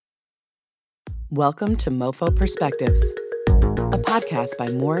Welcome to MoFo Perspectives, a podcast by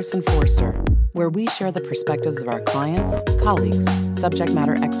Morris & Forster, where we share the perspectives of our clients, colleagues, subject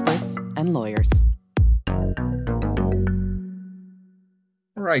matter experts, and lawyers.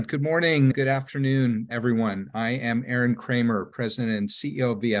 All right. Good morning. Good afternoon, everyone. I am Aaron Kramer, President and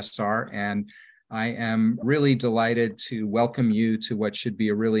CEO of BSR, and I am really delighted to welcome you to what should be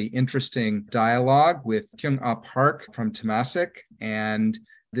a really interesting dialogue with Kyung-Ah Park from Temasek. And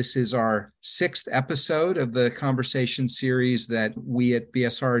this is our 6th episode of the conversation series that we at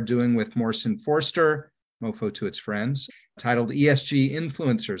BSR are doing with Morris & Forster, MoFo to its friends, titled ESG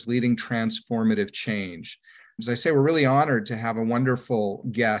Influencers, Leading Transformative Change. As I say, we're really honored to have a wonderful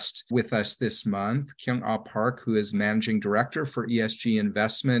guest with us this month, Kyung-Ah Park, who is Managing Director for ESG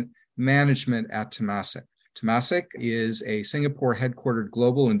Investment Management at Temasek. Temasek is a Singapore-headquartered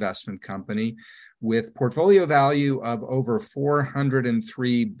global investment company with portfolio value of over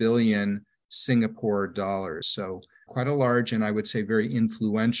 403 billion Singapore dollars. So quite a large and I would say very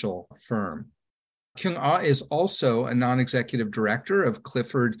influential firm. Kyung-Ah is also a non-executive director of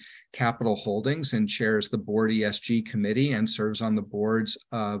Clifford Capital Holdings and chairs the board ESG committee and serves on the boards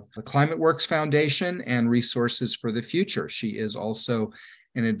of the Climate Works Foundation and Resources for the Future. She is also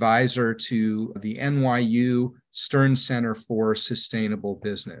an advisor to the NYU Stern Center for Sustainable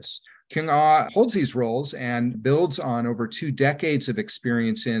Business. Kyung-Ah holds these roles and builds on over 2 decades of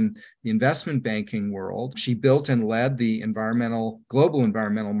experience in the investment banking world. She built and led the Global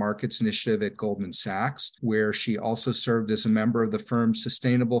Environmental Markets Initiative at Goldman Sachs, where she also served as a member of the firm's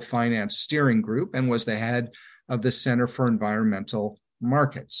Sustainable Finance Steering Group and was the head of the Center for Environmental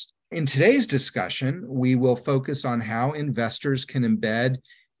Markets. In today's discussion, we will focus on how investors can embed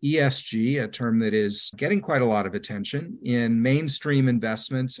ESG, a term that is getting quite a lot of attention, in mainstream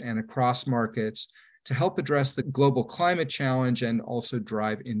investments and across markets to help address the global climate challenge and also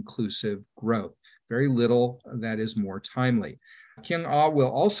drive inclusive growth. Very little that is more timely. Kyung-Ah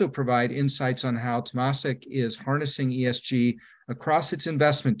will also provide insights on how Temasek is harnessing ESG across its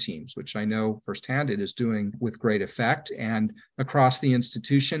investment teams, which I know firsthand it is doing with great effect, and across the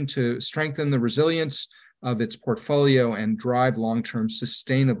institution to strengthen the resilience of its portfolio and drive long-term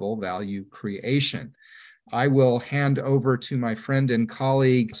sustainable value creation. I will hand over to my friend and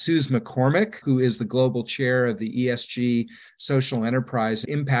colleague, Suz Mac Cormac, who is the global chair of the ESG Social Enterprise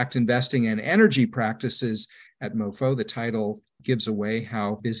Impact Investing and Energy Practices at MoFo. The title gives away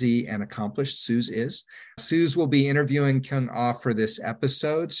how busy and accomplished Suz is. Suz will be interviewing Kyung-Ah for this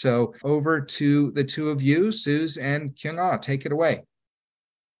episode. So over to the two of you, Suz and Kyung-Ah, take it away.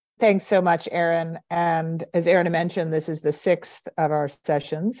 Thanks so much, Aaron. And as Aaron mentioned, this is the 6th of our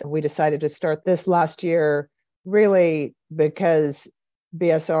sessions. We decided to start this last year really because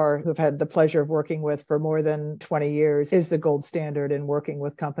BSR, who've had the pleasure of working with for more than 20 years, is the gold standard in working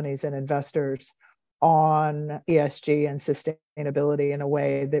with companies and investors on ESG and sustainability in a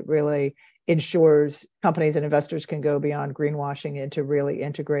way that really ensures companies and investors can go beyond greenwashing into really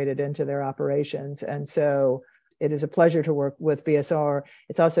integrated into their operations. And so it is a pleasure to work with BSR.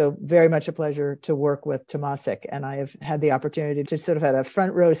 It's also very much a pleasure to work with Temasek. And I have had the opportunity to sort of had a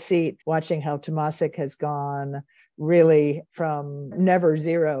front row seat watching how Temasek has gone really from never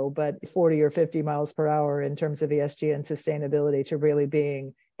zero, but 40 or 50 miles per hour in terms of ESG and sustainability to really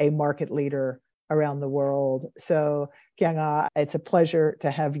being a market leader around the world. So Kyung-Ah, it's a pleasure to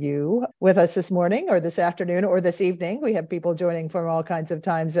have you with us this morning or this afternoon or this evening. We have people joining from all kinds of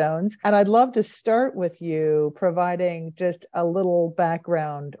time zones. And I'd love to start with you providing just a little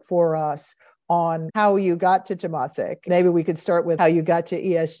background for us on how you got to Temasek. Maybe we could start with how you got to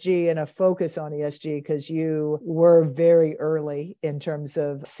ESG and a focus on ESG, because you were very early in terms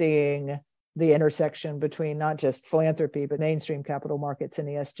of seeing the intersection between not just philanthropy, but mainstream capital markets and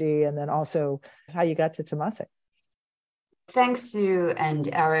ESG, and then also how you got to Temasek. Thanks, Sue and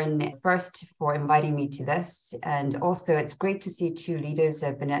Aaron, first for inviting me to this. And also, it's great to see 2 leaders who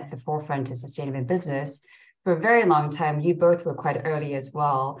have been at the forefront of sustainable business for a very long time. You both were quite early as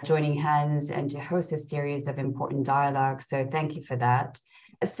well, joining hands and to host a series of important dialogues. So thank you for that.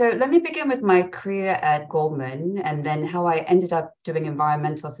 So let me begin with my career at Goldman and then how I ended up doing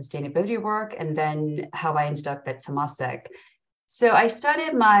environmental sustainability work and then how I ended up at Temasek. So I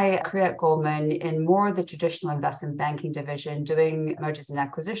started my career at Goldman in more of the traditional investment banking division, doing mergers and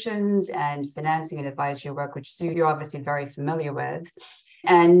acquisitions and financing and advisory work, which Sue, you're obviously very familiar with.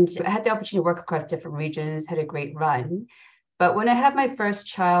 And I had the opportunity to work across different regions, had a great run. But when I had my first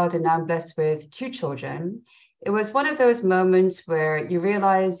child, and now I'm blessed with 2 children, it was one of those moments where you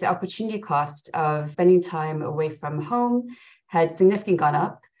realize the opportunity cost of spending time away from home had significantly gone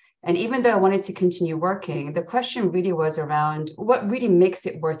up. And even though I wanted to continue working, the question really was around what really makes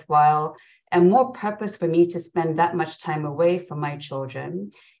it worthwhile and more purpose for me to spend that much time away from my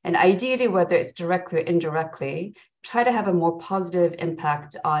children. And ideally, whether it's directly or indirectly, try to have a more positive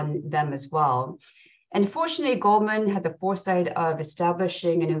impact on them as well. And fortunately, Goldman had the foresight of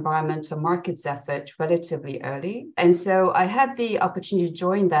establishing an environmental markets effort relatively early. And so I had the opportunity to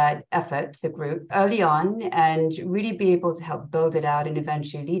join that effort, the group, early on and really be able to help build it out and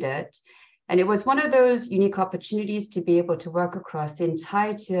eventually lead it. And it was one of those unique opportunities to be able to work across the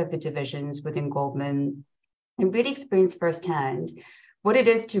entirety of the divisions within Goldman and really experience firsthand what it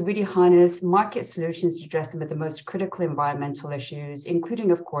is to really harness market solutions to address some of the most critical environmental issues, including,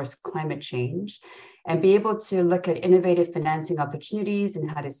 of course, climate change, and be able to look at innovative financing opportunities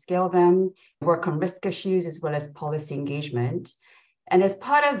and how to scale them, work on risk issues as well as policy engagement. And as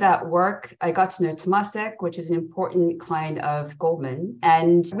part of that work, I got to know Temasek, which is an important client of Goldman,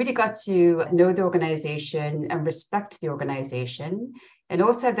 and really got to know the organization and respect the organization, and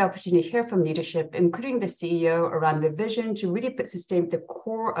also have the opportunity to hear from leadership, including the CEO, around the vision to really put sustain the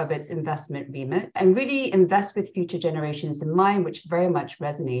core of its investment remit and really invest with future generations in mind, which very much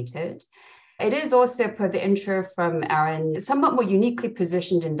resonated. It is also, per the intro from Aaron, somewhat more uniquely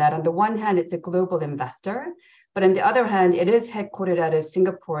positioned in that on the one hand, it's a global investor, but on the other hand, it is headquartered out of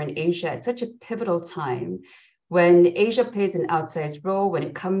Singapore in Asia at such a pivotal time when Asia plays an outsized role when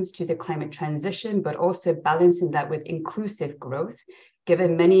it comes to the climate transition, but also balancing that with inclusive growth,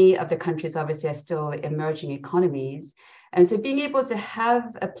 given many of the countries obviously are still emerging economies. And so being able to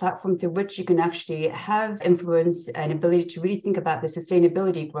have a platform through which you can actually have influence and ability to really think about the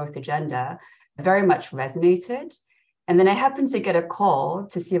sustainability growth agenda very much resonated. And then I happened to get a call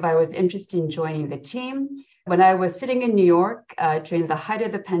to see if I was interested in joining the team. When I was sitting in New York during the height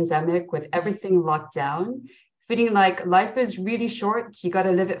of the pandemic with everything locked down, feeling like life is really short, you got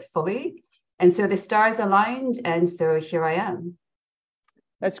to live it fully. And so the stars aligned, and so here I am.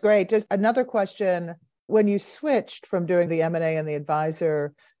 That's great. Just another question. When you switched from doing the M&A and the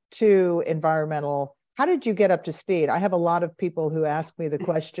advisor to environmental, how did you get up to speed? I have a lot of people who ask me the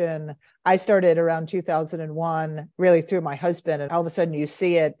question. I started around 2001, really through my husband, and all of a sudden you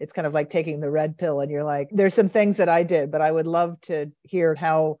see it. It's kind of like taking the red pill and you're like, there's some things that I did, but I would love to hear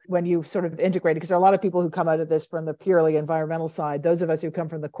how, when you sort of integrated, because there are a lot of people who come out of this from the purely environmental side. Those of us who come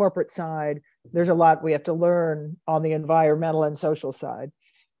from the corporate side, there's a lot we have to learn on the environmental and social side.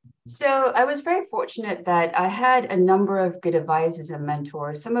 So I was very fortunate that I had a number of good advisors and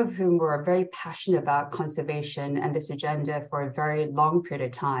mentors, some of whom were very passionate about conservation and this agenda for a very long period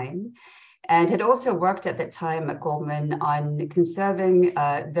of time, and had also worked at that time at Goldman on conserving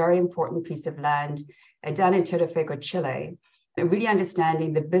a very important piece of land down in Torrefieco, Chile, and really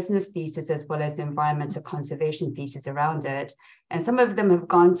understanding the business thesis as well as the environmental conservation thesis around it. And some of them have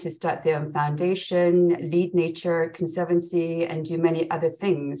gone to start their own foundation, lead Nature Conservancy, and do many other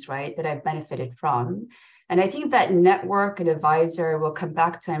things, right, that I've benefited from. And I think that network and advisor will come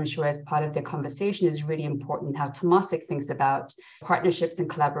back to, I'm sure, as part of the conversation is really important, how Temasek thinks about partnerships and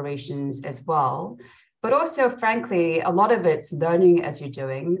collaborations as well. But also, frankly, a lot of it's learning as you're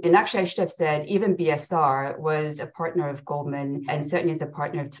doing. And actually, I should have said, even BSR was a partner of Goldman and certainly is a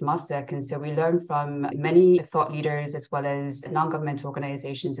partner of Temasek. And so we learned from many thought leaders as well as non-governmental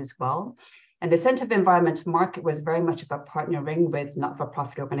organizations as well. And the Center of Environmental Market was very much about partnering with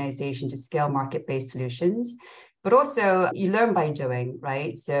not-for-profit organizations to scale market-based solutions. But also, you learn by doing,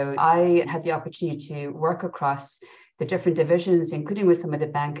 right? So I had the opportunity to work across the different divisions, including with some of the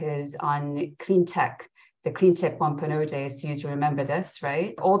bankers on clean tech, the Clean Tech 1.0 days, Suz, you remember this,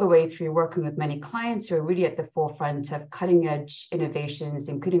 right? All the way through working with many clients who are really at the forefront of cutting edge innovations,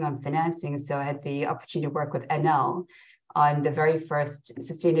 including on financing. So I had the opportunity to work with NL on the very first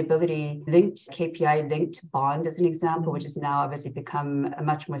sustainability linked, KPI linked bond as an example, which has now obviously become a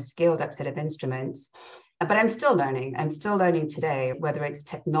much more scaled up set of instruments. But I'm still learning. I'm still learning today, whether it's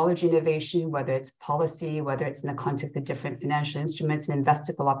technology innovation, whether it's policy, whether it's in the context of different financial instruments and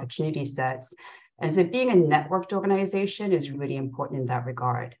investable opportunity sets. And so being a networked organization is really important in that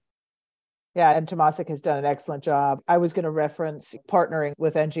regard. Yeah, and Temasek has done an excellent job. I was going to reference partnering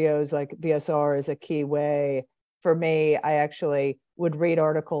with NGOs like BSR as a key way. For me, I actually would read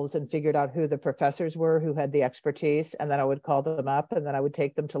articles and figured out who the professors were who had the expertise, and then I would call them up and then I would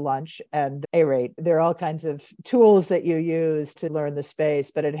take them to lunch and A-rate. There are all kinds of tools that you use to learn the space,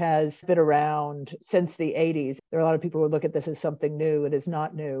 but it has been around since the 80s. There are a lot of people who look at this as something new. It is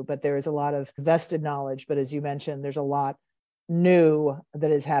not new, but there is a lot of vested knowledge. But as you mentioned, there's a lot new that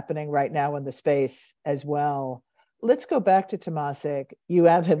is happening right now in the space as well. let's go back to Temasek. You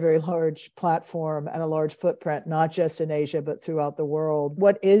have a very large platform and a large footprint, not just in Asia, but throughout the world.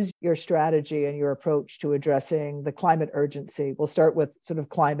 What is your strategy and your approach to addressing the climate urgency? We'll start with sort of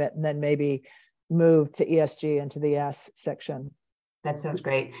climate and then maybe move to ESG into the S section. That sounds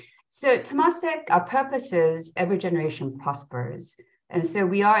great. So Temasek, our purpose is every generation prospers. And so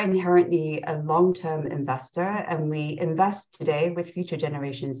we are inherently a long-term investor, and we invest today with future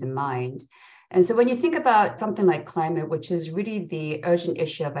generations in mind. And so when you think about something like climate, which is really the urgent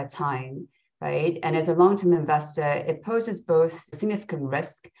issue of our time, right? And as a long-term investor, it poses both significant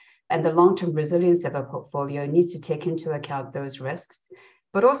risk, and the long-term resilience of a portfolio needs to take into account those risks,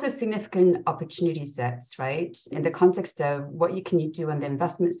 but also significant opportunity sets, right? In the context of what you can do on the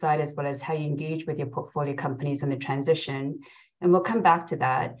investment side, as well as how you engage with your portfolio companies on the transition. And we'll come back to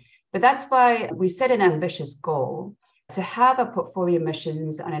that. But that's why we set an ambitious goal to have our portfolio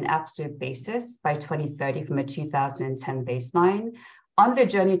emissions on an absolute basis by 2030 from a 2010 baseline, on the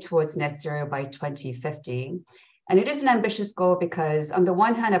journey towards net zero by 2050. And it is an ambitious goal because on the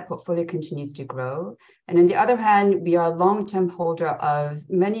one hand, our portfolio continues to grow. And on the other hand, we are a long-term holder of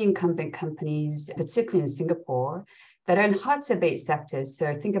many incumbent companies, particularly in Singapore, that are in hard-to-abate sectors.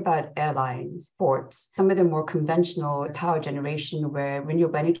 So think about airlines, ports, some of the more conventional power generation where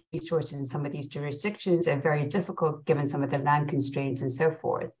renewable energy resources in some of these jurisdictions are very difficult given some of the land constraints and so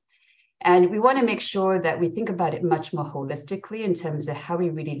forth. And we want to make sure that we think about it much more holistically in terms of how we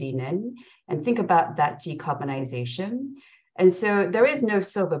really lean in and think about that decarbonization. And so there is no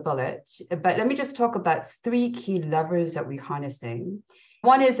silver bullet, but let me just talk about three key levers that we're harnessing.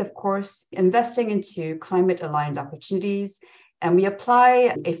 One is, of course, investing into climate-aligned opportunities, and we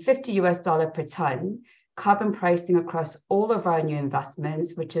apply a $50 per ton carbon pricing across all of our new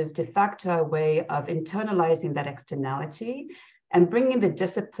investments, which is de facto a way of internalizing that externality and bringing the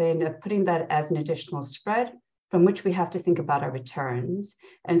discipline of putting that as an additional spread from which we have to think about our returns.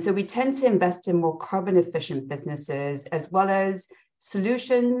 And so we tend to invest in more carbon-efficient businesses, as well as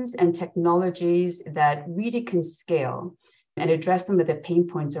solutions and technologies that really can scale and address some of the pain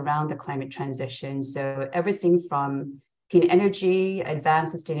points around the climate transition. So everything from clean energy,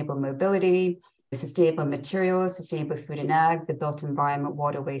 advanced sustainable mobility, sustainable materials, sustainable food and ag, the built environment,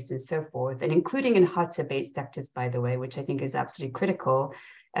 water waste, and so forth, and including in hard-to-abate sectors, by the way, which I think is absolutely critical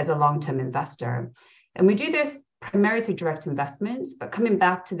as a long-term investor. And we do this primarily through direct investments, but coming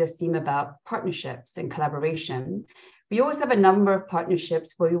back to this theme about partnerships and collaboration, we always have a number of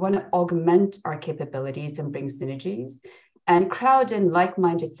partnerships where we want to augment our capabilities and bring synergies and crowd in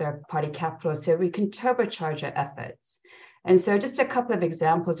like-minded third-party capital so we can turbocharge our efforts. And so just a couple of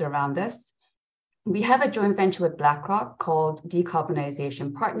examples around this. We have a joint venture with BlackRock called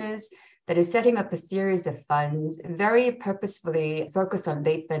Decarbonization Partners that is setting up a series of funds very purposefully focused on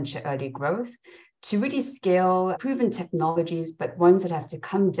late venture early growth to really scale proven technologies, but ones that have to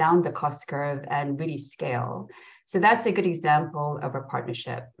come down the cost curve and really scale. So that's a good example of a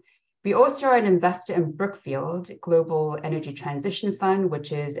partnership. We also are an investor in Brookfield Global Energy Transition Fund,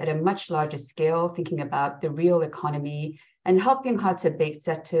 which is at a much larger scale, thinking about the real economy and helping hard-to-abate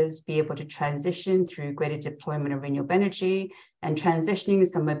sectors be able to transition through greater deployment of renewable energy and transitioning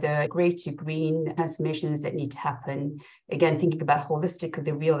some of the gray to green transformations that need to happen. Again, thinking about holistic of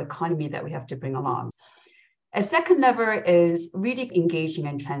the real economy that we have to bring along. A second lever is really engaging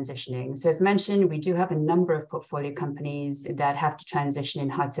and transitioning. So as mentioned, we do have a number of portfolio companies that have to transition in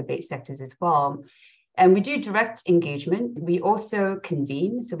hard-to-abate sectors as well. And we do direct engagement. We also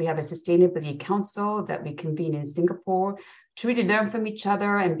convene. So we have a sustainability council that we convene in Singapore to really learn from each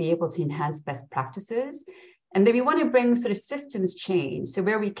other and be able to enhance best practices. And then we want to bring sort of systems change. So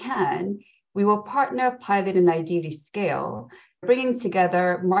where we can, we will partner, pilot, and ideally scale, bringing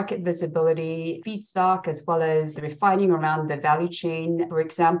together market visibility, feedstock, as well as refining around the value chain, for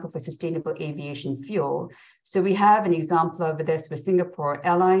example, for sustainable aviation fuel. So we have an example of this with Singapore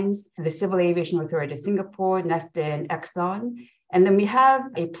Airlines, the Civil Aviation Authority of Singapore, Neste, and Exxon. And then we have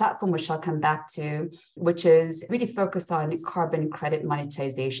a platform, which I'll come back to, which is really focused on carbon credit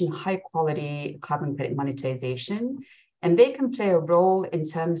monetization, high quality carbon credit monetization. And they can play a role in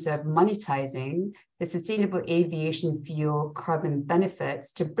terms of monetizing the sustainable aviation fuel carbon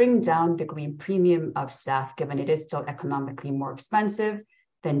benefits to bring down the green premium of SAF, given it is still economically more expensive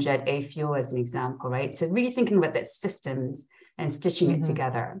than Jet A fuel, as an example, right? So really thinking about that systems and stitching it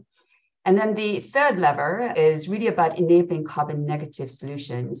together. And then the third lever is really about enabling carbon negative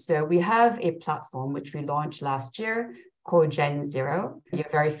solutions. So we have a platform which we launched last year called Gen Zero. You're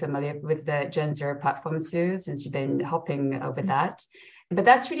very familiar with the Gen Zero platform, Suz, since you've been helping with that. But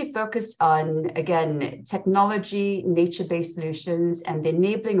that's really focused on, again, technology, nature-based solutions, and the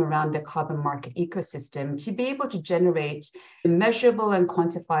enabling around the carbon market ecosystem to be able to generate measurable and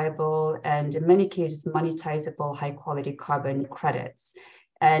quantifiable, and in many cases, monetizable high-quality carbon credits.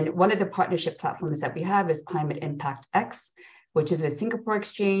 And one of the partnership platforms that we have is Climate Impact X, which is a Singapore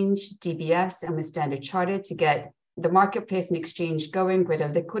exchange, DBS, and with Standard Chartered to get the marketplace and exchange going, greater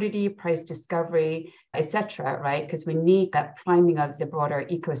liquidity, price discovery, etc., right? Because we need that priming of the broader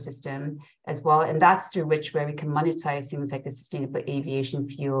ecosystem as well. And that's through where we can monetize things like the sustainable aviation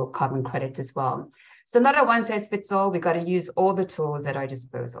fuel carbon credit as well. So not a one size fits all. We got to use all the tools at our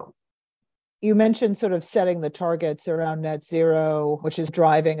disposal. You mentioned sort of setting the targets around net zero, which is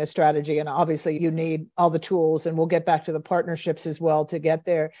driving a strategy. And obviously you need all the tools, and we'll get back to the partnerships as well to get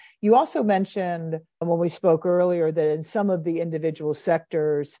there. You also mentioned when we spoke earlier that in some of the individual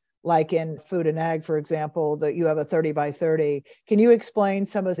sectors, like in food and ag, for example, that you have a 30 by 30. Can you explain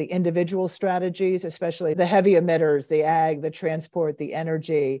some of the individual strategies, especially the heavy emitters, the ag, the transport, the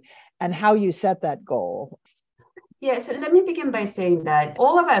energy, and how you set that goal? Yeah, so let me begin by saying that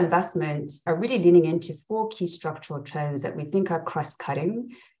all of our investments are really leaning into 4 key structural trends that we think are cross-cutting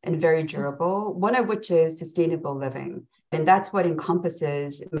and very durable, one of which is sustainable living. And that's what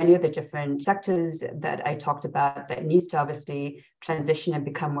encompasses many of the different sectors that I talked about that needs to obviously transition and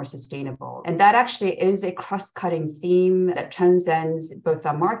become more sustainable. And that actually is a cross-cutting theme that transcends both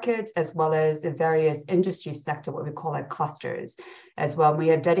our markets as well as the various industry sector, what we call like clusters as well. We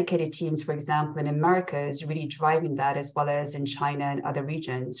have dedicated teams, for example, in Americas really driving that, as well as in China and other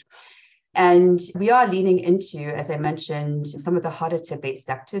regions. And we are leaning into, as I mentioned, some of the harder to abate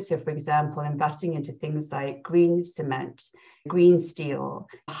sectors. So, for example, investing into things like green cement, green steel,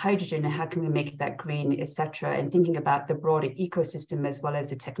 hydrogen, and how can we make that green, et cetera, and thinking about the broader ecosystem as well as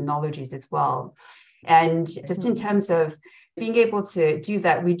the technologies as well. And just in terms of being able to do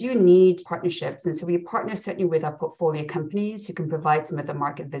that, we do need partnerships. And so we partner certainly with our portfolio companies who can provide some of the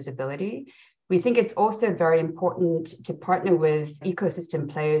market visibility. We think it's also very important to partner with ecosystem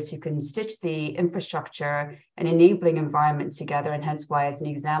players who can stitch the infrastructure and enabling environment together. And hence why, as an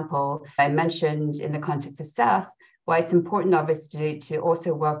example, I mentioned in the context of SAF, why it's important, obviously, to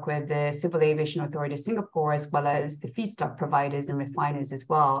also work with the Civil Aviation Authority of Singapore, as well as the feedstock providers and refiners as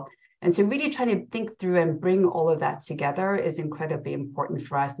well. And so really trying to think through and bring all of that together is incredibly important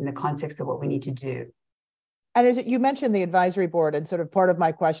for us in the context of what we need to do. And you mentioned the advisory board, and sort of part of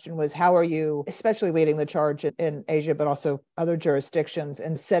my question was, how are you, especially leading the charge in Asia, but also other jurisdictions,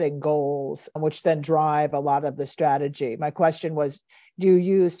 and setting goals, which then drive a lot of the strategy? My question was, do you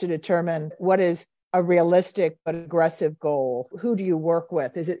use to determine what is a realistic but aggressive goal? Who do you work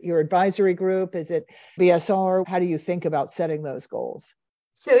with? Is it your advisory group? Is it BSR? How do you think about setting those goals?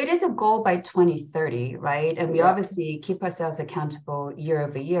 So it is a goal by 2030, right? And we obviously keep ourselves accountable year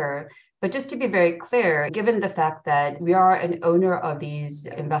over year. But just to be very clear, given the fact that we are an owner of these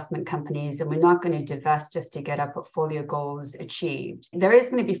investment companies and we're not going to divest just to get our portfolio goals achieved, there is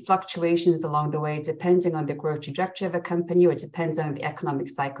going to be fluctuations along the way depending on the growth trajectory of a company, or it depends on the economic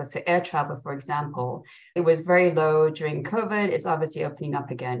cycle. So air travel, for example, it was very low during COVID. It's obviously opening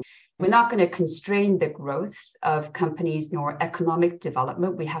up again. We're not going to constrain the growth of companies nor economic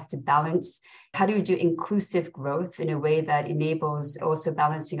development. We have to balance. How do we do inclusive growth in a way that enables also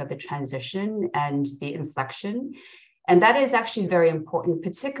balancing of the transition and the inflection? And that is actually very important,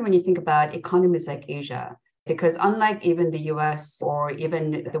 particularly when you think about economies like Asia, because unlike even the US or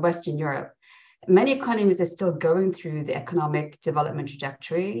even the Western Europe, many economies are still going through the economic development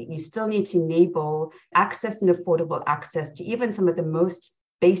trajectory. You still need to enable access and affordable access to even some of the most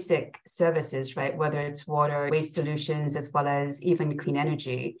basic services, right? Whether it's water, waste solutions, as well as even clean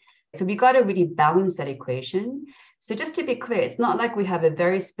energy. So we got to really balance that equation. So just to be clear, it's not like we have a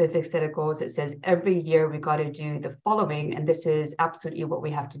very specific set of goals that says every year we got to do the following, and this is absolutely what we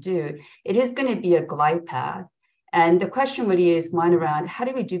have to do. It is going to be a glide path. And the question really is one around how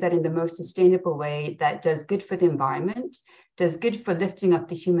do we do that in the most sustainable way that does good for the environment, does good for lifting up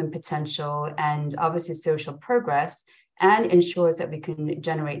the human potential and obviously social progress, and ensures that we can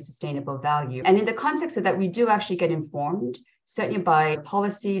generate sustainable value. And in the context of that, we do actually get informed, certainly by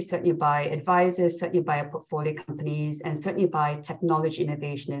policy, certainly by advisors, certainly by our portfolio companies, and certainly by technology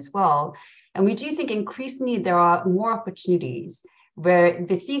innovation as well. And we do think increasingly there are more opportunities where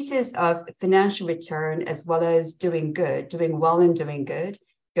the thesis of financial return as well as doing good, doing well and doing good,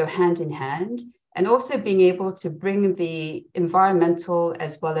 go hand in hand. And also being able to bring the environmental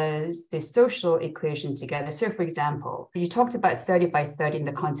as well as the social equation together. So for example, you talked about 30 by 30 in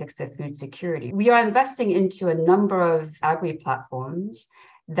the context of food security. We are investing into a number of agri platforms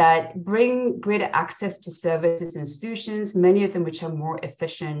that bring greater access to services and solutions, many of them which are more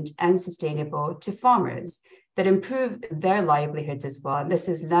efficient and sustainable to farmers, that improve their livelihoods as well. And this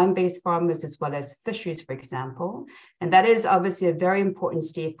is land-based farmers as well as fisheries, for example. And that is obviously a very important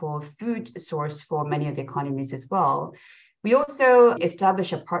staple food source for many of the economies as well. We also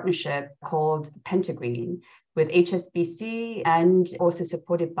established a partnership called Pentagreen with HSBC and also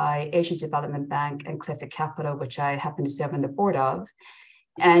supported by Asia Development Bank and Clifford Capital, which I happen to serve on the board of.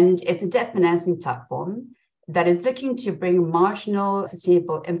 And it's a debt financing platform that is looking to bring marginal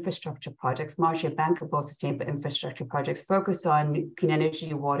sustainable infrastructure projects, marginally bankable sustainable infrastructure projects, focus on clean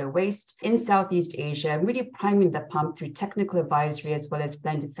energy, water, waste in Southeast Asia, and really priming the pump through technical advisory as well as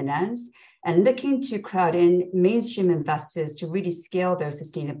blended finance, and looking to crowd in mainstream investors to really scale those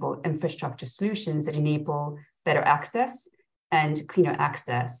sustainable infrastructure solutions that enable better access and cleaner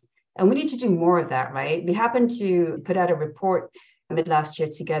access. And we need to do more of that, right? We happen to put out a report mid last year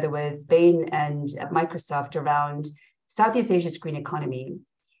together with Bain and Microsoft around Southeast Asia's green economy.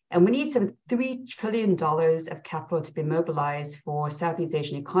 And we need some $3 trillion of capital to be mobilized for Southeast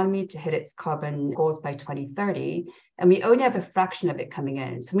Asian economy to hit its carbon goals by 2030. And we only have a fraction of it coming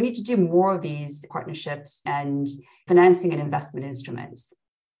in. So we need to do more of these partnerships and financing and investment instruments.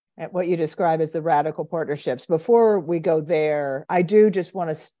 What you describe as the radical partnerships. Before we go there, I do just want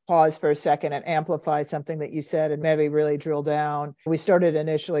to pause for a second and amplify something that you said and maybe really drill down. We started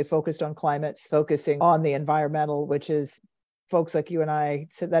initially focused on climates, focusing on the environmental, which is folks like you and I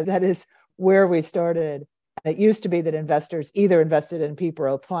said that is where we started. It used to be that investors either invested in people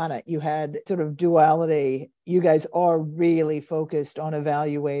or planet. You had sort of duality. You guys are really focused on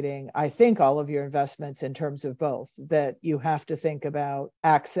evaluating, I think, all of your investments in terms of both, that you have to think about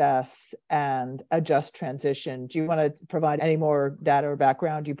access and a just transition. Do you want to provide any more data or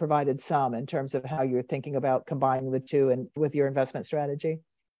background? You provided some in terms of how you're thinking about combining the two and with your investment strategy.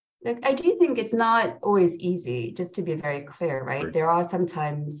 Look, I do think it's not always easy, just to be very clear, right? There are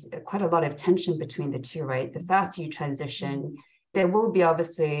sometimes quite a lot of tension between the two, right? The faster you transition, there will be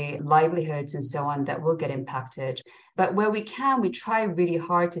obviously livelihoods and so on that will get impacted. But where we can, we try really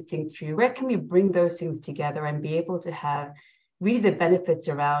hard to think through where can we bring those things together and be able to have really the benefits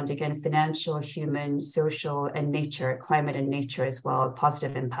around, again, financial, human, social, and nature, climate and nature as well,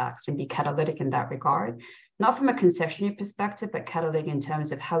 positive impacts, and be catalytic in that regard. Not from a concessionary perspective, but catalytic in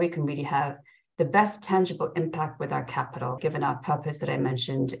terms of how we can really have the best tangible impact with our capital, given our purpose that I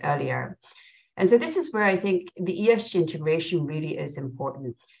mentioned earlier. And so this is where I think the ESG integration really is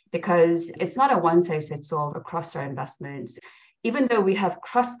important, because it's not a one-size-fits-all across our investments. Even though we have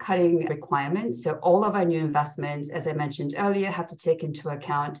cross-cutting requirements, so all of our new investments, as I mentioned earlier, have to take into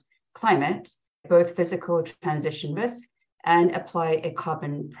account climate, both physical transition risk, and apply a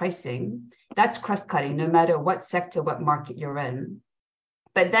carbon pricing. That's cross-cutting, no matter what sector, what market you're in.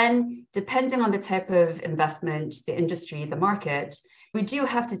 But then, depending on the type of investment, the industry, the market, we do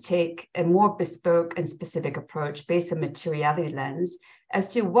have to take a more bespoke and specific approach based on materiality lens as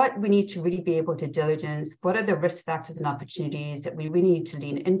to what we need to really be able to diligence, what are the risk factors and opportunities that we really need to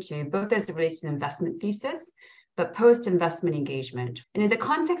lean into, both as it relates to the investment thesis, but post-investment engagement. And in the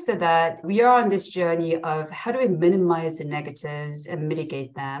context of that, we are on this journey of how do we minimize the negatives and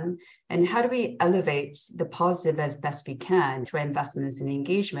mitigate them? And how do we elevate the positive as best we can through our investments and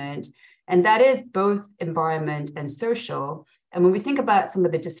engagement? And that is both environment and social. And when we think about some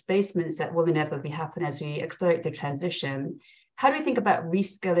of the displacements that will inevitably happen as we accelerate the transition, how do we think about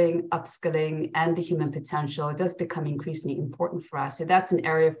reskilling, upskilling, and the human potential? It does become increasingly important for us. So that's an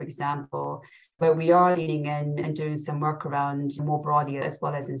area, for example, where we are leaning in and doing some work around more broadly, as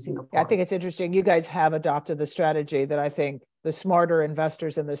well as in Singapore. I think it's interesting. You guys have adopted the strategy that I think the smarter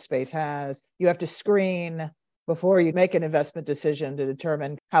investors in this space has. You have to screen before you make an investment decision to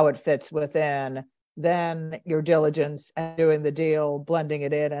determine how it fits within, then your diligence and doing the deal, blending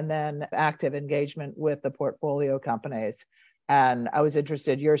it in, and then active engagement with the portfolio companies. And I was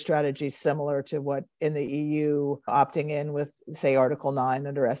interested, your strategy is similar to what in the EU opting in with, say, Article 9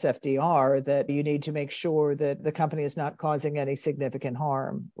 under SFDR, that you need to make sure that the company is not causing any significant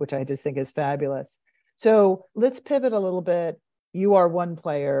harm, which I just think is fabulous. So let's pivot a little bit. You are one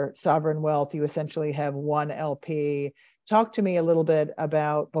player, sovereign wealth. You essentially have one LP. Talk to me a little bit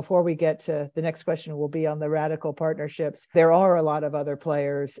about, before we get to the next question, will be on the radical partnerships. There are a lot of other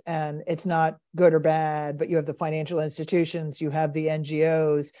players, and it's not good or bad, but you have the financial institutions, you have the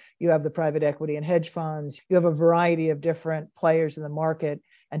NGOs, you have the private equity and hedge funds, you have a variety of different players in the market,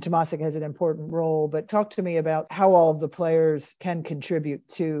 and Temasek has an important role. But talk to me about how all of the players can contribute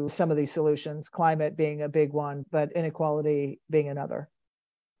to some of these solutions, climate being a big one, but inequality being another.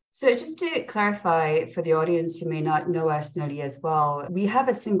 So just to clarify for the audience who may not know us nearly as well, we have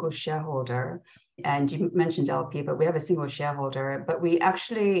a single shareholder. And you mentioned LP, but we have a single shareholder, but we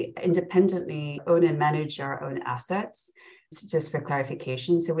actually independently own and manage our own assets. Just for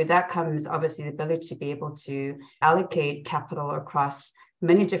clarification. So with that comes obviously the ability to be able to allocate capital across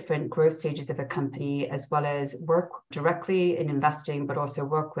many different growth stages of a company, as well as work directly in investing, but also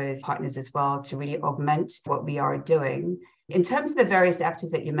work with partners as well to really augment what we are doing. In terms of the various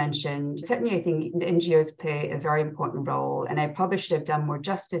actors that you mentioned, certainly I think the NGOs play a very important role, and I probably should have done more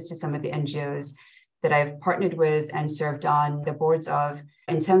justice to some of the NGOs that I've partnered with and served on the boards of,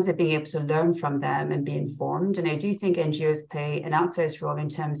 in terms of being able to learn from them and be informed. And I do think NGOs play an outsized role in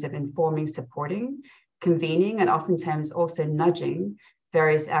terms of informing, supporting, convening, and oftentimes also nudging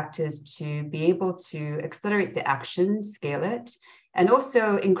various actors to be able to accelerate the action, scale it, and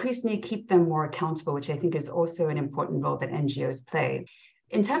also increasingly keep them more accountable, which I think is also an important role that NGOs play.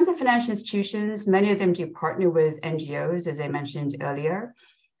 In terms of financial institutions, many of them do partner with NGOs, as I mentioned earlier.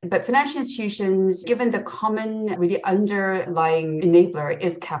 But financial institutions, given the common, really underlying enabler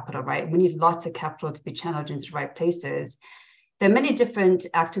is capital, right? We need lots of capital to be channeled into the right places. There are many different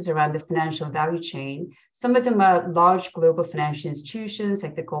actors around the financial value chain. Some of them are large global financial institutions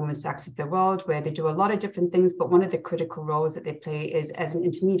like the Goldman Sachs of the world, where they do a lot of different things, but one of the critical roles that they play is as an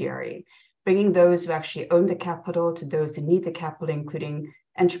intermediary, bringing those who actually own the capital to those who need the capital, including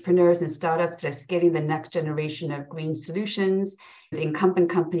entrepreneurs and startups that are scaling the next generation of green solutions, the incumbent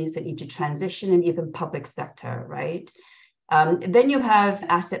companies that need to transition, and even public sector, right? Then you have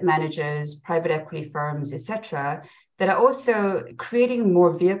asset managers, private equity firms, etc., that are also creating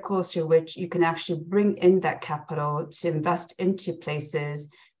more vehicles through which you can actually bring in that capital to invest into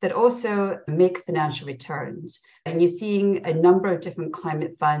places that also make financial returns. And you're seeing a number of different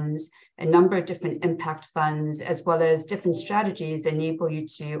climate funds, a number of different impact funds, as well as different strategies that enable you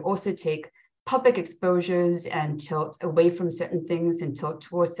to also take public exposures and tilt away from certain things and tilt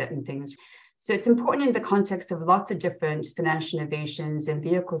towards certain things. So it's important in the context of lots of different financial innovations and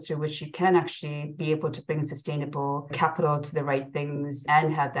vehicles through which you can actually be able to bring sustainable capital to the right things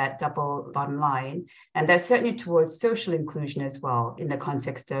and have that double bottom line. And that's certainly towards social inclusion as well in the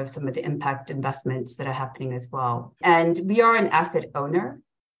context of some of the impact investments that are happening as well. And we are an asset owner.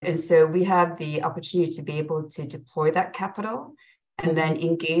 And so we have the opportunity to be able to deploy that capital and then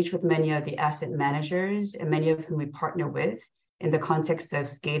engage with many of the asset managers and many of whom we partner with in the context of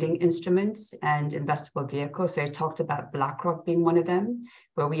scaling instruments and investable vehicles. So I talked about BlackRock being one of them,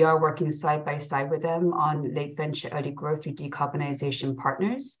 where we are working side by side with them on late venture early growth through decarbonization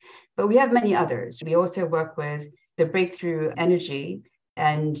partners. But we have many others. We also work with the Breakthrough Energy,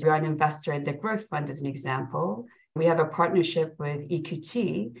 and we're an investor in the Growth Fund as an example. We have a partnership with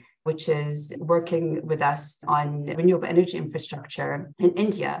EQT, which is working with us on renewable energy infrastructure in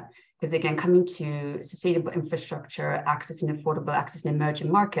India. Because again, coming to sustainable infrastructure, access and affordable access in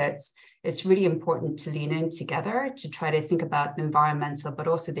emerging markets, it's really important to lean in together to try to think about the environmental, but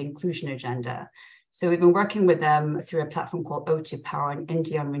also the inclusion agenda. So we've been working with them through a platform called O2 Power in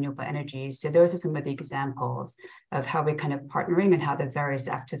India on renewable energy. So those are some of the examples of how we're kind of partnering and how the various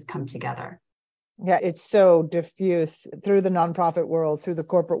actors come together. Yeah, it's so diffuse through the nonprofit world, through the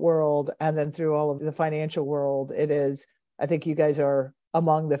corporate world, and then through all of the financial world. It is, I think you guys are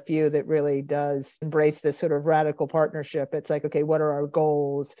among the few that really does embrace this sort of radical partnership. It's like, okay, what are our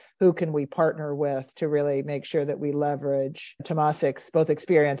goals? Who can we partner with to really make sure that we leverage Temasek's both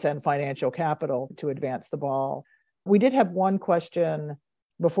experience and financial capital to advance the ball? We did have one question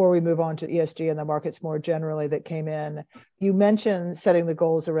before we move on to ESG and the markets more generally that came in. You mentioned setting the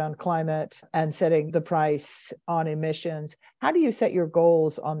goals around climate and setting the price on emissions. How do you set your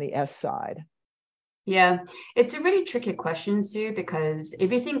goals on the S side? Yeah, it's a really tricky question, Sue, because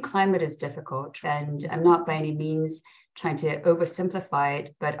if you think climate is difficult, and I'm not by any means trying to oversimplify it,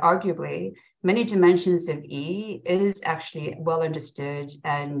 but arguably many dimensions of E is actually well understood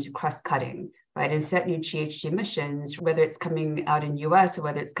and cross-cutting, right? And certainly GHG emissions, whether it's coming out in US or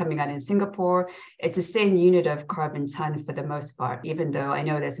whether it's coming out in Singapore, it's the same unit of carbon ton for the most part, even though I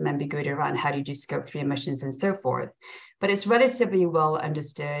know there's some ambiguity around how do you do scope 3 emissions and so forth. But it's relatively well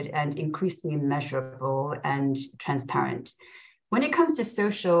understood and increasingly measurable and transparent. When it comes to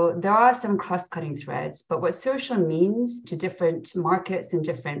social, there are some cross-cutting threads, but what social means to different markets and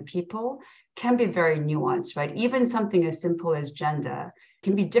different people can be very nuanced, right? Even something as simple as gender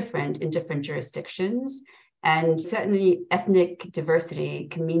can be different in different jurisdictions. And certainly ethnic diversity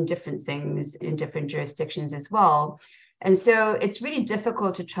can mean different things in different jurisdictions as well. And so it's really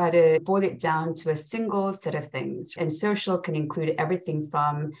difficult to try to boil it down to a single set of things. And social can include everything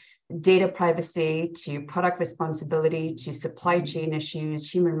from data privacy to product responsibility to supply chain issues,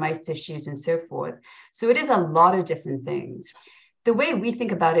 human rights issues, and so forth. So it is a lot of different things. The way we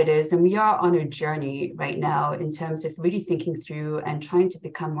think about it is, and we are on a journey right now in terms of really thinking through and trying to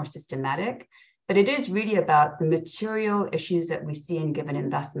become more systematic, but it is really about the material issues that we see in given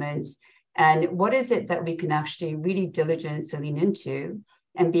investments and what is it that we can actually really diligence and lean into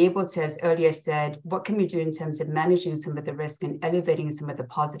and be able to, as earlier said, what can we do in terms of managing some of the risk and elevating some of the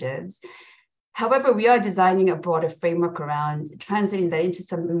positives. However, we are designing a broader framework around translating that into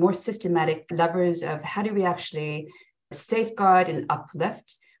some more systematic levers of how do we actually safeguard and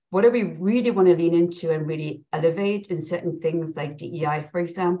uplift. What do we really want to lean into and really elevate in certain things like DEI, for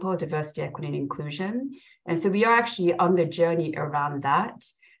example, diversity, equity, and inclusion? And so we are actually on the journey around that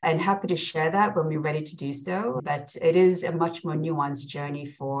and happy to share that when we're ready to do so. But it is a much more nuanced journey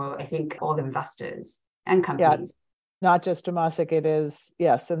for, I think, all investors and companies. Yeah, not just Temasek, it is,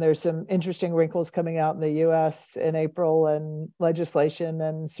 yes. And there's some interesting wrinkles coming out in the US in April and legislation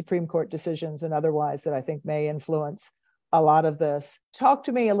and Supreme Court decisions and otherwise that I think may influence a lot of this. Talk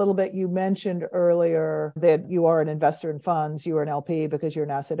to me a little bit. You mentioned earlier that you are an investor in funds. You are an LP because you're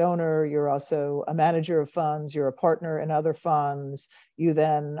an asset owner. You're also a manager of funds. You're a partner in other funds. You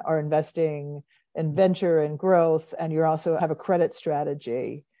then are investing in venture and growth, and you also have a credit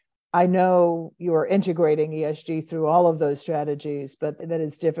strategy. I know you are integrating ESG through all of those strategies, but that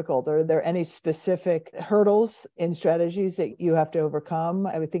is difficult. Are there any specific hurdles in strategies that you have to overcome?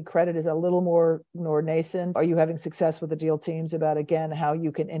 I would think credit is a little more nascent. Are you having success with the deal teams about, again, how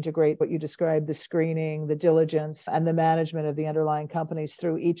you can integrate what you described, the screening, the diligence, and the management of the underlying companies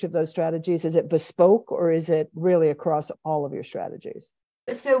through each of those strategies? Is it bespoke or is it really across all of your strategies?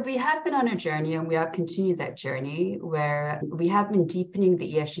 So we have been on a journey and we are continuing that journey where we have been deepening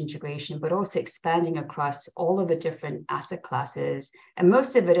the ESG integration, but also expanding across all of the different asset classes. And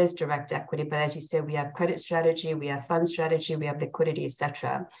most of it is direct equity. But as you said, we have credit strategy, we have fund strategy, we have liquidity, et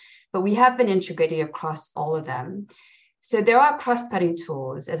cetera. But we have been integrating across all of them. So there are cross-cutting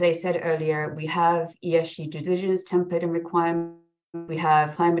tools. As I said earlier, we have ESG due diligence template and requirements. We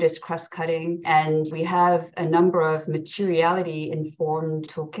have climate is cross-cutting, and we have a number of materiality-informed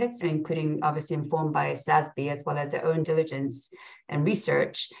toolkits, including obviously informed by SASB, as well as our own diligence and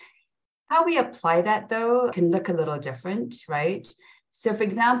research. How we apply that, though, can look a little different, right? So, for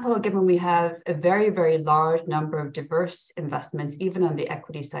example, given we have a very, very large number of diverse investments, even on the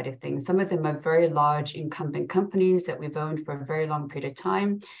equity side of things, some of them are very large incumbent companies that we've owned for a very long period of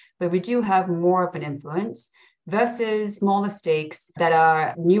time, but we do have more of an influence versus smaller stakes that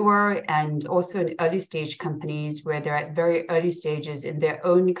are newer and also in early stage companies where they're at very early stages in their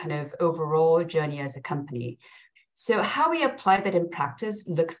own kind of overall journey as a company. So how we apply that in practice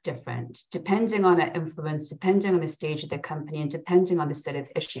looks different, depending on our influence, depending on the stage of the company, and depending on the set of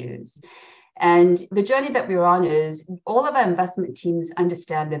issues. And the journey that we're on is all of our investment teams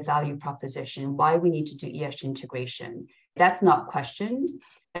understand the value proposition, why we need to do ESG integration. That's not questioned.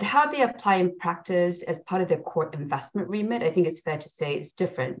 But how they apply in practice as part of their core investment remit, I think it's fair to say it's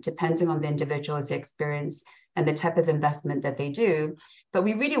different depending on the individual's experience and the type of investment that they do. But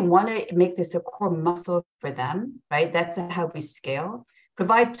we really want to make this a core muscle for them, right? That's how we scale.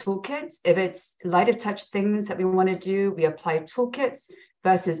 Provide toolkits. If it's lighter touch things that we want to do, we apply toolkits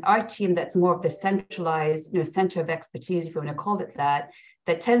versus our team that's more of the centralized, center of expertise, if you want to call it that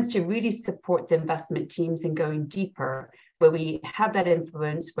tends to really support the investment teams in going deeper, where we have that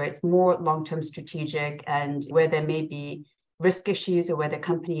influence, where it's more long-term strategic and where there may be risk issues or where the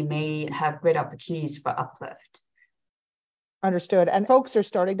company may have great opportunities for uplift. Understood. And folks are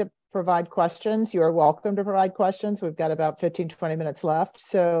starting to provide questions. You are welcome to provide questions. We've got about 15, 20 minutes left.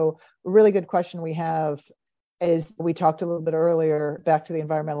 So a really good question we have is, we talked a little bit earlier, back to the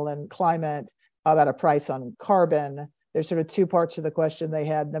environmental and climate, about a price on carbon. There's sort of two parts to the question they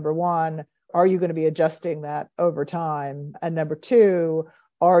had. Number one, are you going to be adjusting that over time? And number two,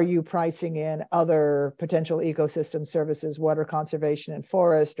 are you pricing in other potential ecosystem services, water conservation and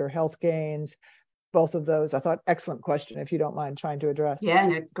forest, or health gains? Both of those, I thought, excellent question, if you don't mind trying to address. Yeah,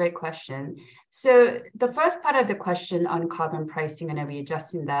 no, it's a great question. So the first part of the question on carbon pricing, and are we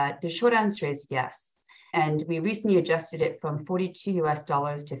adjusting that? The short answer is yes. And we recently adjusted it from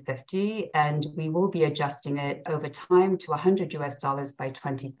 $42 to 50, and we will be adjusting it over time to $100 by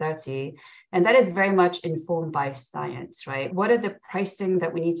 2030. And that is very much informed by science, right? What are the pricing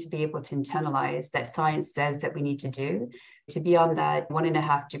that we need to be able to internalize that science says that we need to do to be on that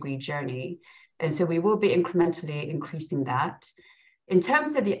 1.5 degree journey? And so we will be incrementally increasing that. In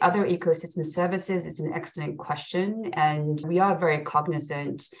terms of the other ecosystem services, it's an excellent question. And we are very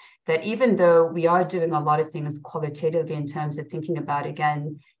cognizant that even though we are doing a lot of things qualitatively in terms of thinking about,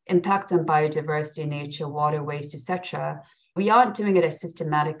 again, impact on biodiversity, nature, water, waste, etc., we aren't doing it as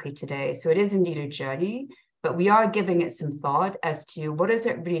systematically today. So it is indeed a journey, but we are giving it some thought as to what does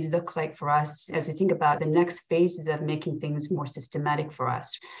it really look like for us as we think about the next phases of making things more systematic for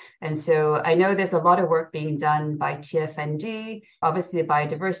us. And so I know there's a lot of work being done by TFND, obviously the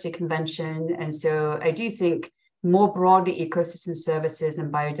Biodiversity Convention. And so I do think more broadly, ecosystem services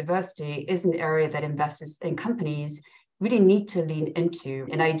and biodiversity is an area that investors and companies really need to lean into.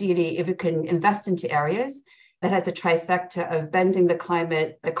 And ideally, if we can invest into areas that has a trifecta of bending the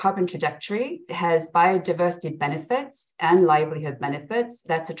climate, the carbon trajectory, has biodiversity benefits and livelihood benefits.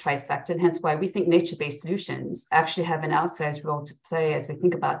 That's a trifecta, and hence why we think nature-based solutions actually have an outsized role to play as we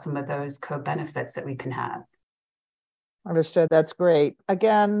think about some of those co-benefits that we can have. Understood. That's great.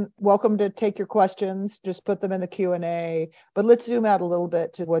 Again, welcome to take your questions. Just put them in the Q&A. But let's zoom out a little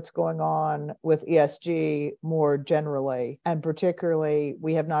bit to what's going on with ESG more generally. And particularly,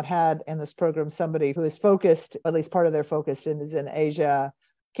 we have not had in this program somebody who is focused, at least part of their focus is in Asia.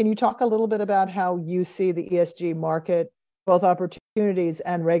 Can you talk a little bit about how you see the ESG market, both opportunities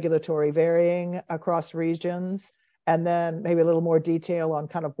and regulatory, varying across regions? And then maybe a little more detail on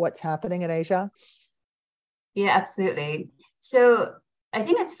kind of what's happening in Asia? Yeah, absolutely. So I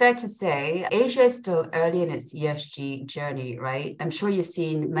think it's fair to say Asia is still early in its ESG journey, right? I'm sure you've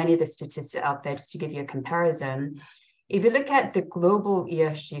seen many of the statistics out there just to give you a comparison. If you look at the global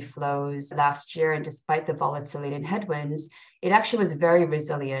ESG flows last year, and despite the volatility and headwinds, it actually was very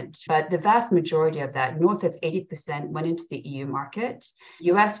resilient. But the vast majority of that, north of 80%, went into the EU market.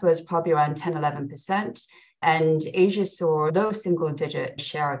 US was probably around 10, 11%. And Asia saw low single-digit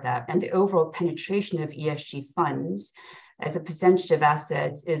share of that. And the overall penetration of ESG funds as a percentage of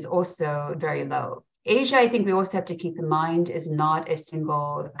assets is also very low. Asia, I think we also have to keep in mind, is not a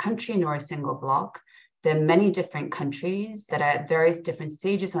single country nor a single bloc. There are many different countries that are at various different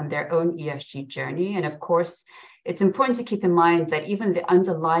stages on their own ESG journey. And of course, it's important to keep in mind that even the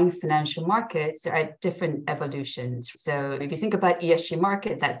underlying financial markets are at different evolutions. So if you think about ESG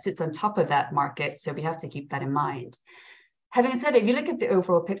market, that sits on top of that market. So we have to keep that in mind. Having said it, if you look at the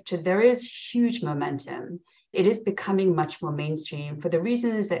overall picture, there is huge momentum. It is becoming much more mainstream for the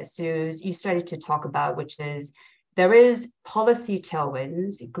reasons that Suz, you started to talk about, which is there is policy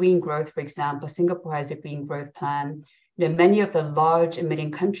tailwinds, green growth, for example. Singapore has a green growth plan. Many of the large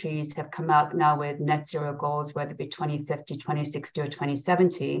emitting countries have come out now with net zero goals, whether it be 2050, 2060, or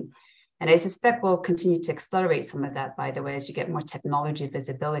 2070. And I suspect we'll continue to accelerate some of that, by the way, as you get more technology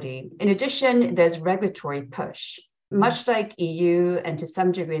visibility. In addition, there's regulatory push. Much like EU and to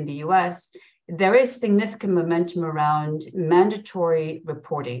some degree in the US, there is significant momentum around mandatory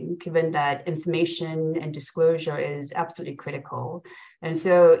reporting, given that information and disclosure is absolutely critical. And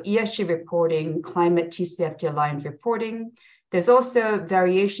so ESG reporting, climate TCFD aligned reporting, there's also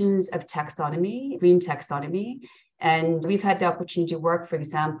variations of taxonomy, green taxonomy. And we've had the opportunity to work, for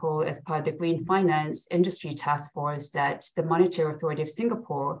example, as part of the Green Finance Industry Task Force that the Monetary Authority of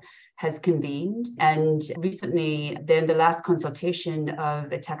Singapore has convened. And recently, they're in the last consultation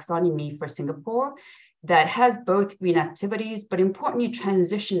of a taxonomy for Singapore that has both green activities, but importantly,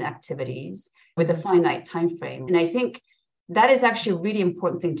 transition activities with a finite timeframe. And I think that is actually a really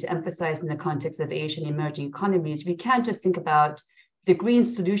important thing to emphasize in the context of Asian emerging economies. We can't just think about the green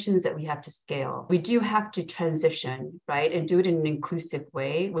solutions that we have to scale. We do have to transition, right, and do it in an inclusive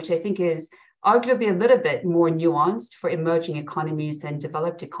way, which I think is arguably a little bit more nuanced for emerging economies than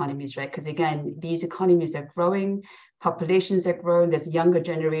developed economies, right? Because again, these economies are growing, populations are growing, there's a younger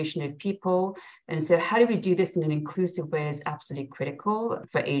generation of people. And so how do we do this in an inclusive way is absolutely critical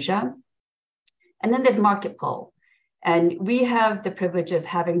for Asia. And then there's market pull. And we have the privilege of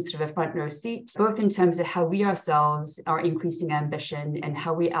having sort of a front row seat, both in terms of how we ourselves are increasing ambition and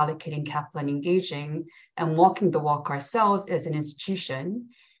how we're allocating capital and engaging and walking the walk ourselves as an institution.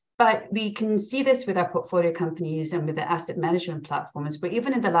 But we can see this with our portfolio companies and with the asset management platforms, where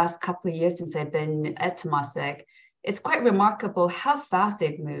even in the last couple of years since I've been at Temasek, it's quite remarkable how fast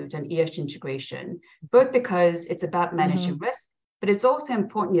they've moved on ESG integration, both because it's about managing risk, but it's also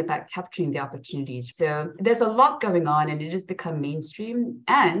importantly about capturing the opportunities. So there's a lot going on and it has become mainstream.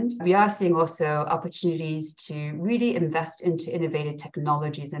 And we are seeing also opportunities to really invest into innovative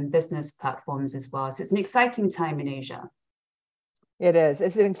technologies and business platforms as well. So it's an exciting time in Asia. It is.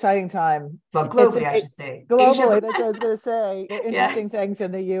 It's an exciting time. Well, globally, I should say. Globally, Asia. that's what I was going to say. Interesting things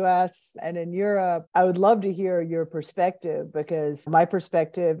in the US and in Europe. I would love to hear your perspective, because my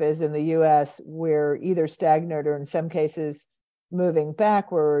perspective is in the US, we're either stagnant or in some cases moving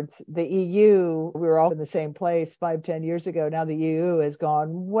backwards. The EU, we were all in the same place 5-10 years ago. Now the EU has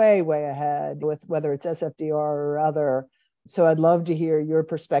gone way, way ahead with whether it's SFDR or other So I'd love to hear your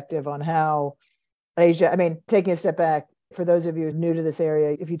perspective on how Asia, taking a step back, for those of you new to this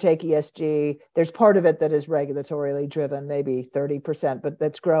area, if you take ESG, there's part of it that is regulatorily driven, maybe 30%, but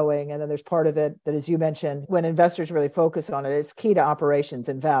that's growing. And then there's part of it that, as you mentioned, when investors really focus on it, it's key to operations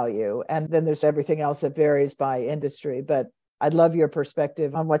and value. And then there's everything else that varies by industry. But I'd love your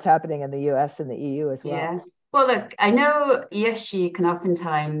perspective on what's happening in the US and the EU as well. Yeah. Well, look, I know ESG can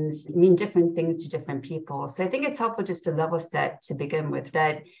oftentimes mean different things to different people. So I think it's helpful just to level set to begin with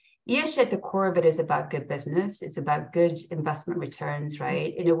that ESG at the core of it is about good business. It's about good investment returns,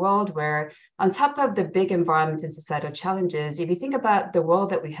 right? In a world where, on top of the big environment and societal challenges, if you think about the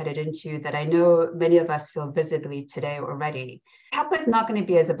world that we headed into, that I know many of us feel visibly today already, capital is not going to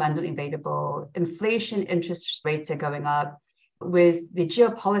be as abundantly available. Inflation, interest rates are going up. With the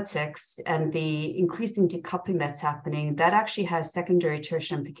geopolitics and the increasing decoupling that's happening, that actually has secondary,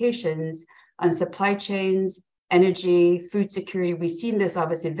 tertiary implications on supply chains, energy, food security. We've seen this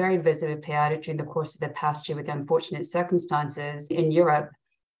obviously very visibly play out during the course of the past year with unfortunate circumstances in Europe.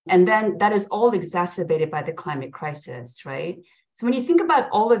 And then that is all exacerbated by the climate crisis, right? So when you think about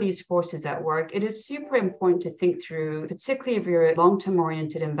all of these forces at work, it is super important to think through, particularly if you're a long-term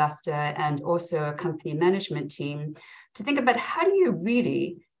oriented investor and also a company management team, to think about how do you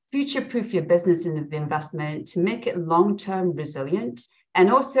really future-proof your business and investment to make it long-term resilient, and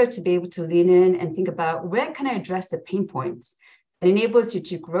also to be able to lean in and think about where can I address the pain points. It enables you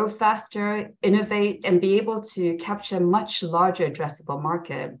to grow faster, innovate, and be able to capture a much larger addressable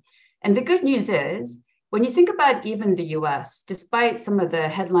market. And the good news is, when you think about even the US, despite some of the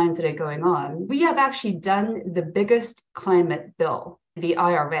headlines that are going on, we have actually done the biggest climate bill, the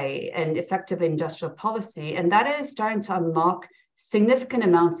IRA, and effective industrial policy, and that is starting to unlock significant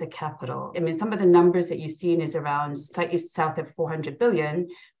amounts of capital. Some of the numbers that you've seen is around slightly south of 400 billion,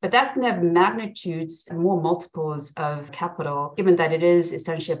 but that's going to have magnitudes and more multiples of capital, given that it is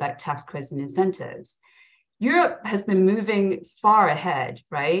essentially about tax credits and incentives. Europe has been moving far ahead,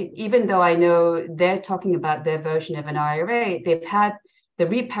 right? Even though I know they're talking about their version of an IRA, they've had the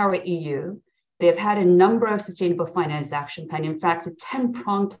Repower EU, they've had a number of sustainable finance action plan, in fact, a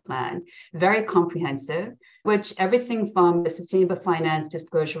 10-pronged plan, very comprehensive, which everything from the sustainable finance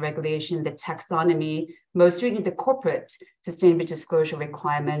disclosure regulation, the taxonomy, most recently the corporate sustainable disclosure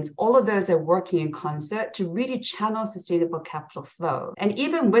requirements, all of those are working in concert to really channel sustainable capital flow. And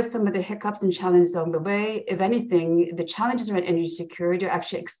even with some of the hiccups and challenges along the way, if anything, the challenges around energy security are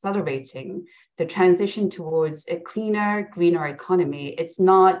actually accelerating the transition towards a cleaner, greener economy. It's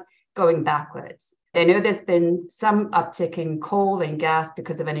not going backwards. I know there's been some uptick in coal and gas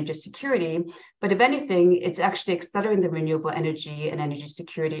because of energy security, but if anything, it's actually accelerating the renewable energy and energy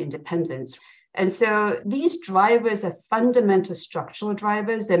security independence. And so these drivers are fundamental structural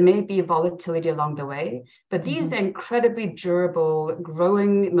drivers. There may be volatility along the way, but these are incredibly durable,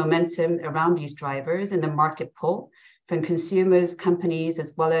 growing momentum around these drivers and the market pull from consumers, companies,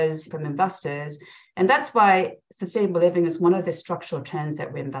 as well as from investors. And that's why sustainable living is one of the structural trends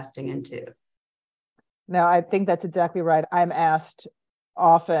that we're investing into. Now, I think that's exactly right. I'm asked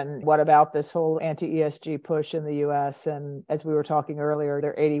often, what about this whole anti-ESG push in the US? And as we were talking earlier,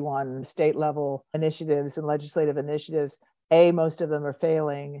 there are 81 state level initiatives and legislative initiatives. A, most of them are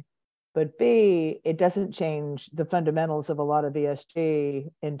failing, but B, it doesn't change the fundamentals of a lot of ESG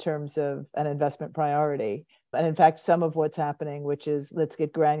in terms of an investment priority. And in fact, some of what's happening, which is let's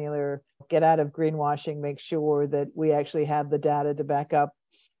get granular, get out of greenwashing, make sure that we actually have the data to back up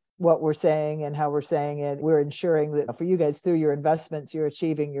what we're saying and how we're saying it. We're ensuring that for you guys, through your investments, you're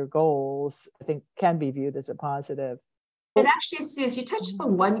achieving your goals, I think can be viewed as a positive. And actually, Suz, you touched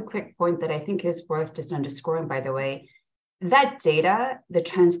on one quick point that I think is worth just underscoring, by the way. That data, the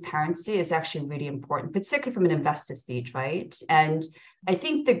transparency is actually really important, particularly from an investor seat, right? And I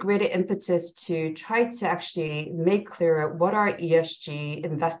think the greater impetus to try to actually make clear what are ESG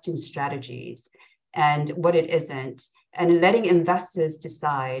investing strategies and what it isn't, and letting investors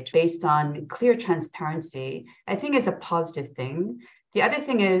decide based on clear transparency, I think is a positive thing. The other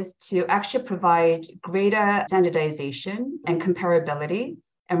thing is to actually provide greater standardization and comparability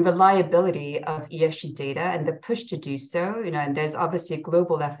and reliability of ESG data and the push to do so. And there's obviously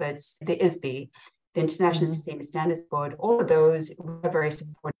global efforts, the ISB, the International Sustainable Standards Board, all of those we're very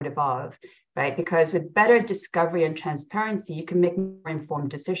supportive of, right? Because with better discovery and transparency, you can make more informed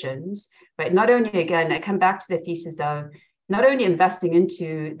decisions, right? Not only, again, I come back to the thesis of not only investing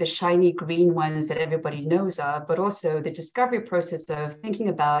into the shiny green ones that everybody knows of, but also the discovery process of thinking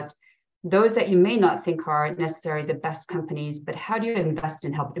about those that you may not think are necessarily the best companies, but how do you invest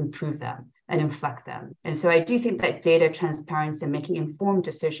and help improve them and inflect them? And so I do think that data transparency and making informed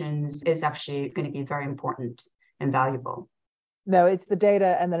decisions is actually going to be very important. invaluable. No, it's the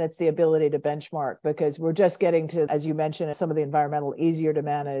data, and then it's the ability to benchmark, because we're just getting to, as you mentioned, some of the environmental easier to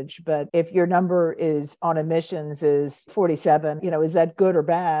manage. But if your number is on emissions is 47, is that good or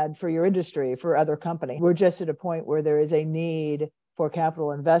bad for your industry, for other companies? We're just at a point where there is a need for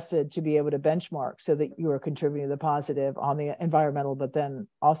capital invested to be able to benchmark so that you are contributing to the positive on the environmental, but then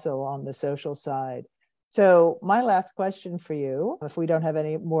also on the social side. So my last question for you, if we don't have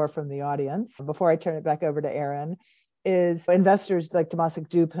any more from the audience, before I turn it back over to Aaron, is investors like Temasek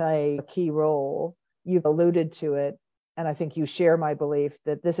do play a key role. You've alluded to it, and I think you share my belief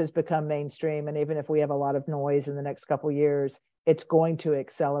that this has become mainstream. And even if we have a lot of noise in the next couple of years, it's going to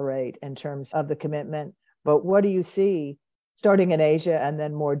accelerate in terms of the commitment. But what do you see starting in Asia, and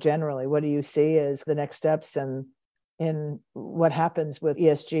then more generally, what do you see as the next steps and in what happens with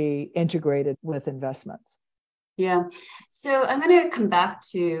ESG integrated with investments? Yeah. So I'm going to come back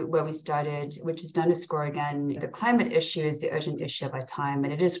to where we started, which is to underscore again, the climate issue is the urgent issue of our time,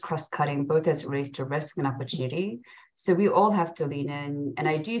 and it is cross-cutting both as it relates to risk and opportunity. So we all have to lean in. And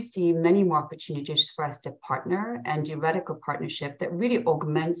I do see many more opportunities for us to partner and do radical partnership that really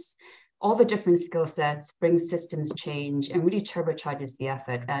augments all the different skill sets, brings systems change, and really turbocharges the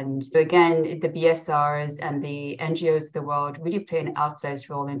effort. And again, the BSRs and the NGOs of the world really play an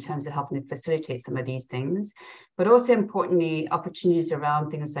outsized role in terms of helping to facilitate some of these things. But also importantly, opportunities around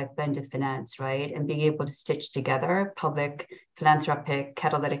things like blended finance, right? And being able to stitch together public, philanthropic,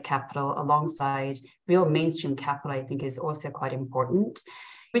 catalytic capital alongside real mainstream capital, I think is also quite important.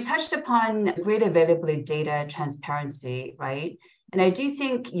 We touched upon great availability data, transparency, right? And I do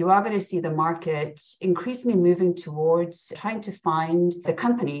think you are going to see the market increasingly moving towards trying to find the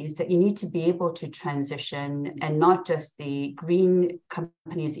companies that you need to be able to transition, and not just the green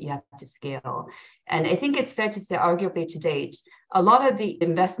companies that you have to scale. And I think it's fair to say, arguably to date, a lot of the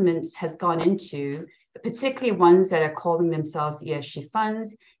investments has gone into, particularly ones that are calling themselves ESG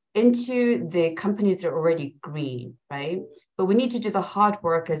funds, into the companies that are already green, right? But we need to do the hard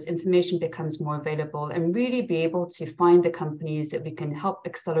work as information becomes more available and really be able to find the companies that we can help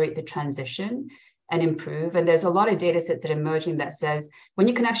accelerate the transition and improve. And there's a lot of data sets that are emerging that says when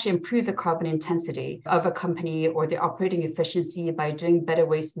you can actually improve the carbon intensity of a company or the operating efficiency by doing better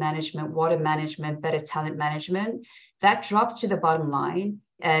waste management, water management, better talent management, that drops to the bottom line.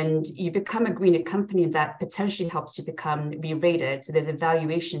 And you become a greener company that potentially helps you become re-rated. So there's a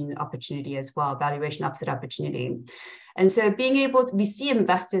valuation opportunity as well, valuation upside opportunity. And so being able to, we see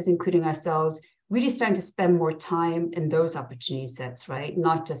investors, including ourselves, really starting to spend more time in those opportunity sets, right?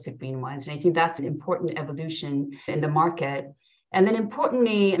 Not just the green ones. And I think that's an important evolution in the market. And then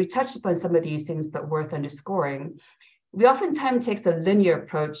importantly, we touched upon some of these things, but worth underscoring. We oftentimes take a linear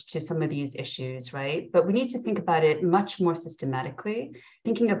approach to some of these issues, right? But we need to think about it much more systematically,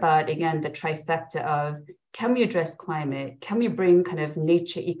 thinking about, again, the trifecta of, can we address climate? Can we bring kind of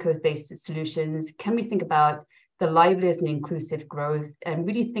nature eco-based solutions? Can we think about the liveliest and inclusive growth, and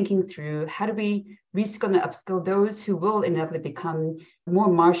really thinking through how do we reskill and upskill those who will inevitably become more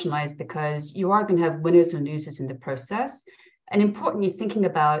marginalized, because you are going to have winners and losers in the process. And importantly, thinking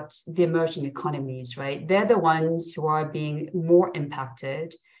about the emerging economies, right? They're the ones who are being more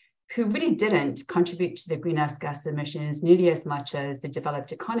impacted, who really didn't contribute to the greenhouse gas emissions nearly as much as the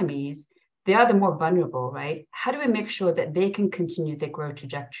developed economies. They are the more vulnerable, right? How do we make sure that they can continue their growth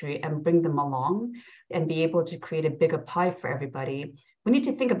trajectory and bring them along and be able to create a bigger pie for everybody? We need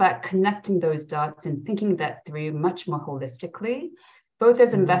to think about connecting those dots and thinking that through much more holistically, both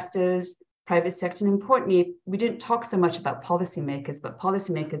as investors, private sector, and importantly, we didn't talk so much about policymakers, but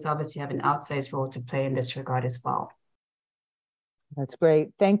policymakers obviously have an outsized role to play in this regard as well. That's great.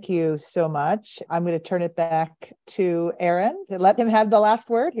 Thank you so much. I'm going to turn it back to Aaron to let him have the last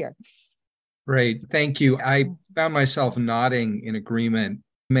word here. Great. Thank you. I found myself nodding in agreement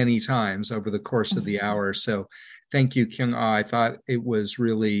many times over the course of the hour. So thank you, Kyung-Ah. I thought it was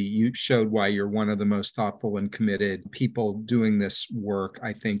really, you showed why you're one of the most thoughtful and committed people doing this work.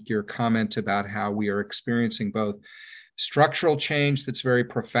 I think your comment about how we are experiencing both structural change that's very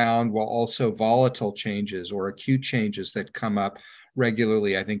profound while also volatile changes or acute changes that come up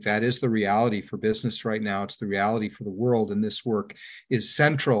regularly. I think that is the reality for business right now. It's the reality for the world. And this work is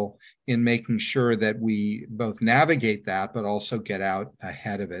central in making sure that we both navigate that, but also get out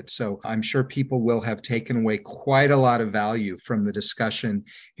ahead of it. So I'm sure people will have taken away quite a lot of value from the discussion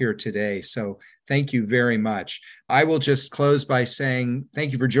here today. So thank you very much. I will just close by saying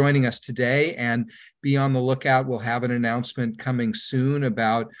thank you for joining us today, and be on the lookout. We'll have an announcement coming soon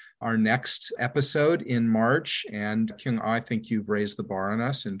about our next episode in March. And Kyung-Ah, I think you've raised the bar on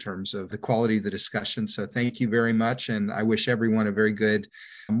us in terms of the quality of the discussion. So thank you very much. And I wish everyone a very good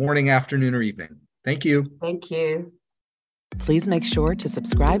morning, afternoon, or evening. Thank you. Thank you. Please make sure to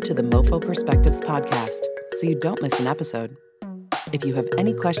subscribe to the MoFo Perspectives podcast so you don't miss an episode. If you have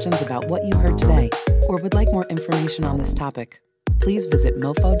any questions about what you heard today or would like more information on this topic, please visit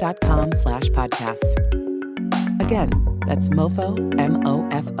mofo.com/podcasts. Again, that's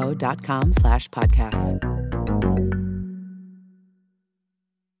mofo.com/podcasts.